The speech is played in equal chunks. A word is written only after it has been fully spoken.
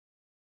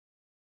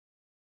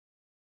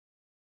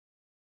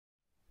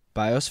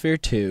Biosphere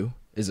 2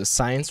 is a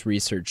science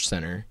research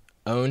center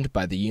owned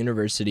by the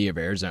University of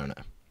Arizona.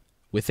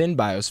 Within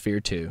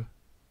Biosphere 2,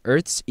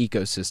 Earth's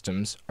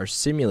ecosystems are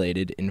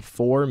simulated in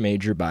 4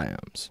 major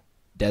biomes: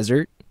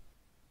 desert,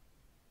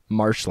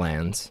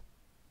 marshlands,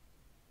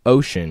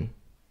 ocean,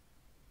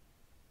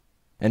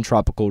 and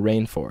tropical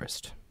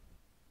rainforest.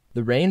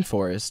 The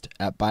rainforest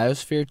at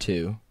Biosphere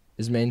 2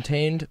 is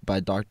maintained by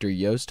Dr.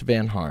 Joost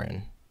van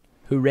Haren,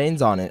 who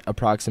rains on it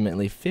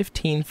approximately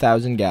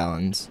 15,000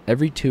 gallons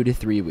every 2 to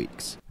 3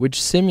 weeks,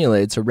 which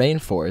simulates a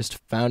rainforest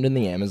found in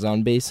the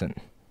Amazon basin.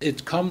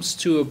 It comes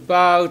to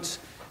about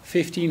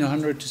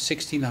 1,500 to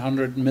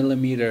 1,600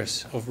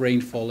 millimeters of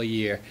rainfall a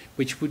year,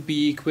 which would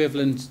be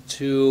equivalent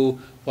to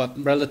what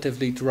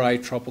relatively dry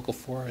tropical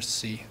forests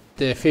see.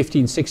 The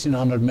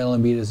 1,600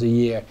 millimeters a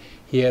year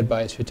here at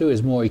Biosphere 2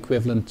 is more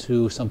equivalent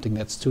to something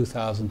that's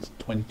 2,000 to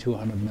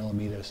 2,200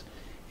 millimeters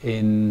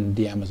in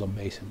the Amazon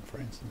basin, for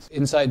instance.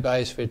 Inside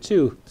Biosphere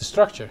 2, the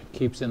structure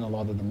keeps in a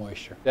lot of the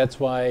moisture. That's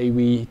why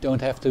we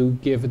don't have to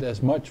give it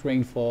as much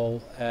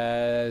rainfall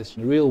as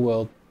in the real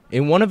world.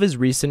 In one of his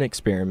recent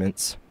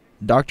experiments,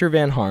 Dr.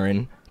 van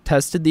Haren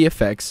tested the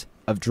effects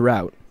of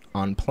drought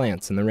on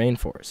plants in the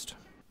rainforest.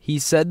 He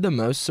said the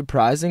most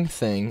surprising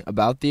thing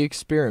about the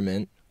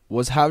experiment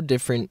was how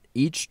different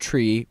each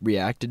tree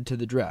reacted to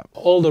the drought.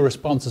 All the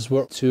responses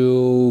were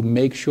to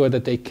make sure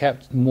that they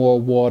kept more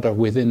water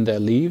within their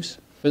leaves.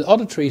 With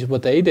other trees,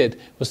 what they did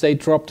was they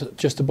dropped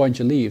just a bunch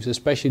of leaves,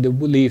 especially the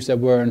leaves that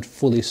weren't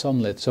fully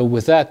sunlit. So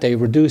with that, they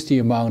reduced the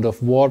amount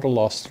of water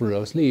loss through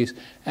those leaves,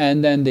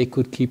 and then they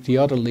could keep the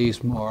other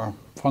leaves more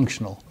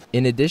functional.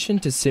 In addition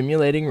to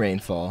simulating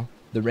rainfall,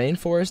 the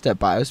rainforest at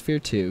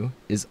Biosphere 2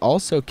 is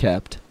also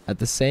kept at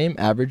the same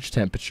average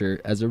temperature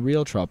as a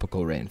real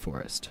tropical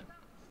rainforest.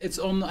 It's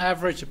on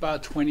average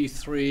about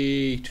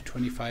 23 to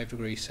 25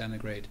 degrees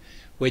centigrade,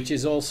 which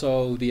is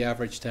also the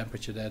average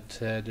temperature that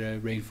the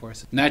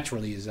rainforest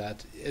naturally is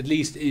at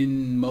least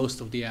in most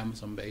of the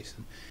Amazon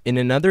basin. In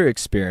another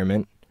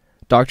experiment,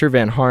 Dr.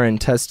 van Haren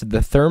tested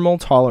the thermal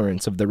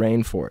tolerance of the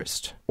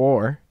rainforest,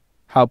 or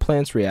how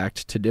plants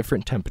react to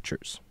different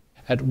temperatures.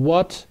 At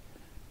what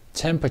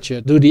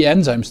temperature do the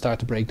enzymes start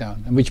to break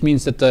down? And which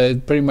means that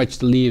pretty much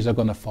the leaves are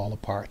going to fall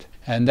apart.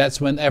 And that's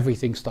when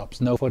everything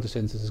stops. No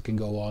photosynthesis can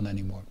go on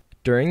anymore.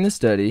 During the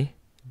study,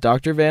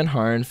 Dr. van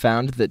Haren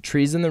found that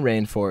trees in the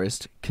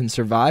rainforest can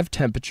survive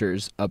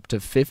temperatures up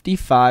to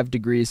 55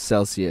 degrees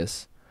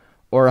Celsius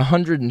or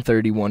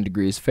 131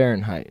 degrees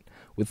Fahrenheit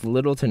with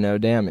little to no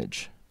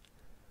damage,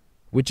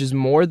 which is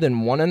more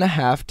than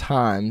 1.5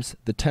 times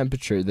the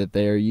temperature that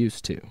they are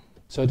used to.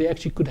 So they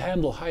actually could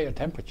handle higher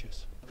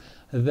temperatures.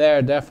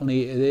 There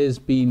definitely it has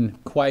been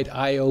quite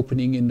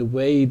eye-opening in the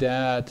way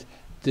that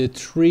the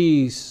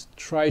trees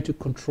try to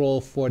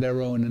control for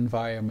their own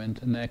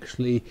environment and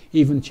actually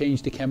even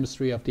change the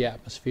chemistry of the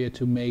atmosphere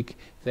to make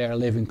their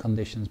living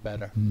conditions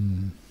better.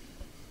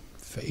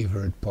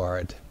 Favorite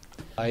part.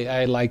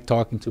 I like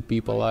talking to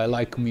people, I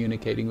like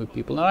communicating with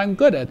people, and I'm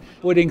good at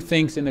putting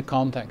things in a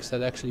context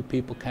that actually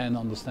people can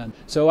understand.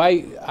 So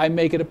I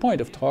make it a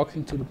point of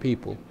talking to the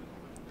people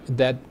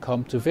that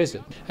come to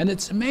visit. And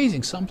it's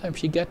amazing,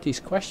 sometimes you get these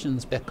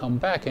questions that come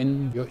back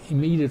and your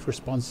immediate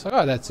response is,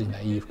 oh, that's a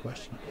naive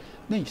question.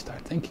 Then you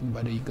start thinking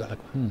about it, you go like,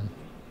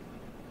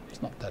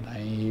 it's not that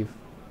naive.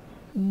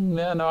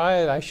 Yeah, no,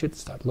 I should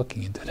start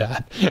looking into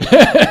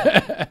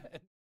that.